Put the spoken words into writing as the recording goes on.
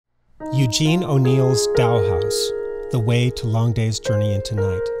Eugene O'Neill's Dow House, the way to Long Day's Journey into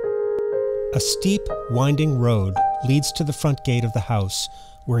Night. A steep, winding road leads to the front gate of the house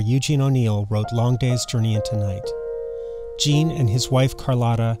where Eugene O'Neill wrote Long Day's Journey into Night. Gene and his wife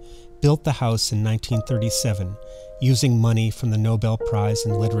Carlotta built the house in 1937 using money from the Nobel Prize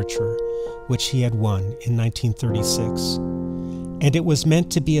in Literature, which he had won in 1936. And it was meant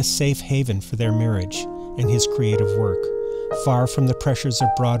to be a safe haven for their marriage and his creative work, far from the pressures of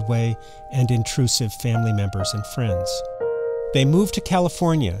Broadway and intrusive family members and friends. They moved to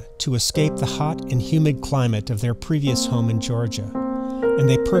California to escape the hot and humid climate of their previous home in Georgia, and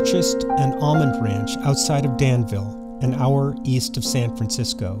they purchased an almond ranch outside of Danville, an hour east of San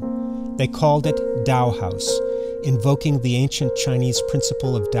Francisco. They called it Dow House, invoking the ancient Chinese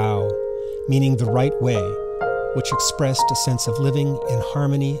principle of Tao, meaning the right way, which expressed a sense of living in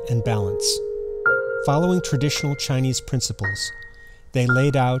harmony and balance. Following traditional Chinese principles, they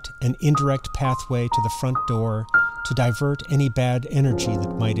laid out an indirect pathway to the front door to divert any bad energy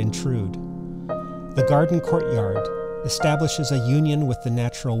that might intrude. The garden courtyard establishes a union with the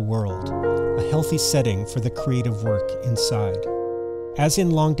natural world, a healthy setting for the creative work inside. As in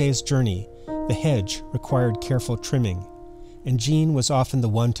Long Day's Journey, the hedge required careful trimming, and Gene was often the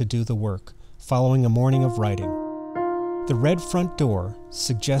one to do the work, following a morning of writing. The red front door,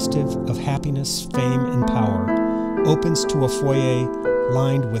 suggestive of happiness, fame, and power, opens to a foyer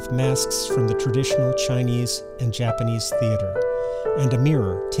lined with masks from the traditional Chinese and Japanese theater, and a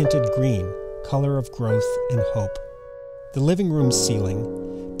mirror tinted green, color of growth and hope. The living room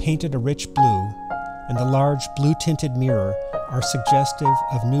ceiling, painted a rich blue, and the large blue-tinted mirror are suggestive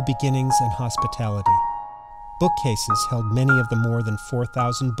of new beginnings and hospitality. Bookcases held many of the more than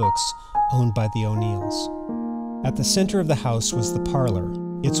 4,000 books owned by the O'Neills. At the center of the house was the parlor,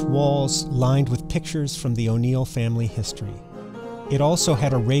 its walls lined with pictures from the O'Neill family history. It also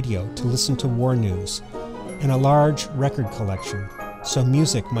had a radio to listen to war news, and a large record collection, so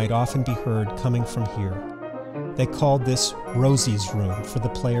music might often be heard coming from here. They called this Rosie's room for the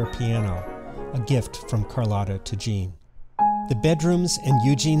player piano, a gift from Carlotta to Gene. The bedrooms and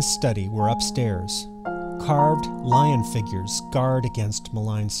Eugene's study were upstairs. Carved lion figures guard against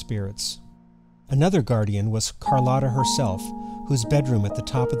malign spirits. Another guardian was Carlotta herself, whose bedroom at the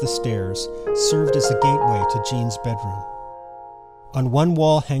top of the stairs served as a gateway to Gene's bedroom. On one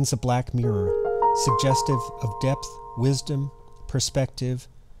wall hangs a black mirror, suggestive of depth, wisdom, perspective,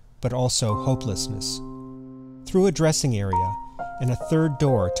 but also hopelessness. Through a dressing area and a third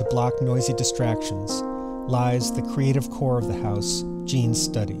door to block noisy distractions lies the creative core of the house, Gene's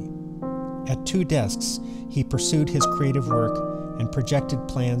study. At 2 desks, he pursued his creative work and projected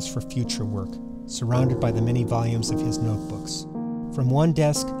plans for future work, surrounded by the many volumes of his notebooks. From one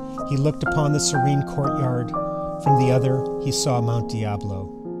desk, he looked upon the serene courtyard. From the other, he saw Mount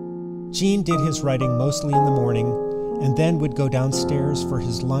Diablo. Gene did his writing mostly in the morning, and then would go downstairs for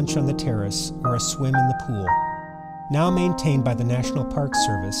his lunch on the terrace or a swim in the pool. Now maintained by the National Park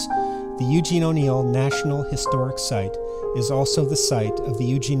Service, the Eugene O'Neill National Historic Site is also the site of the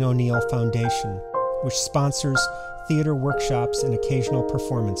Eugene O'Neill Foundation, which sponsors theater workshops and occasional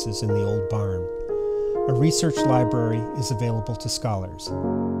performances in the old barn. A research library is available to scholars.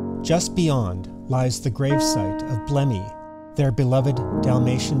 Just beyond lies the gravesite of Blemmy, their beloved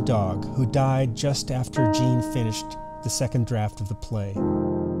Dalmatian dog, who died just after Gene finished the second draft of the play.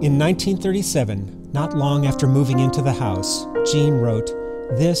 In 1937, not long after moving into the house, Gene wrote,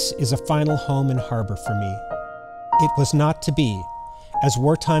 "This is a final home and harbor for me." It was not to be, as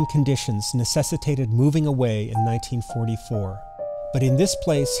wartime conditions necessitated moving away in 1944. But in this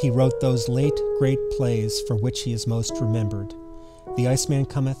place he wrote those late, great plays for which he is most remembered: The Iceman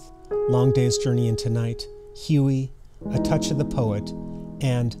Cometh, Long Day's Journey into Night, Huey, A Touch of the Poet,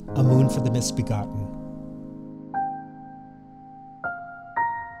 and A Moon for the Misbegotten.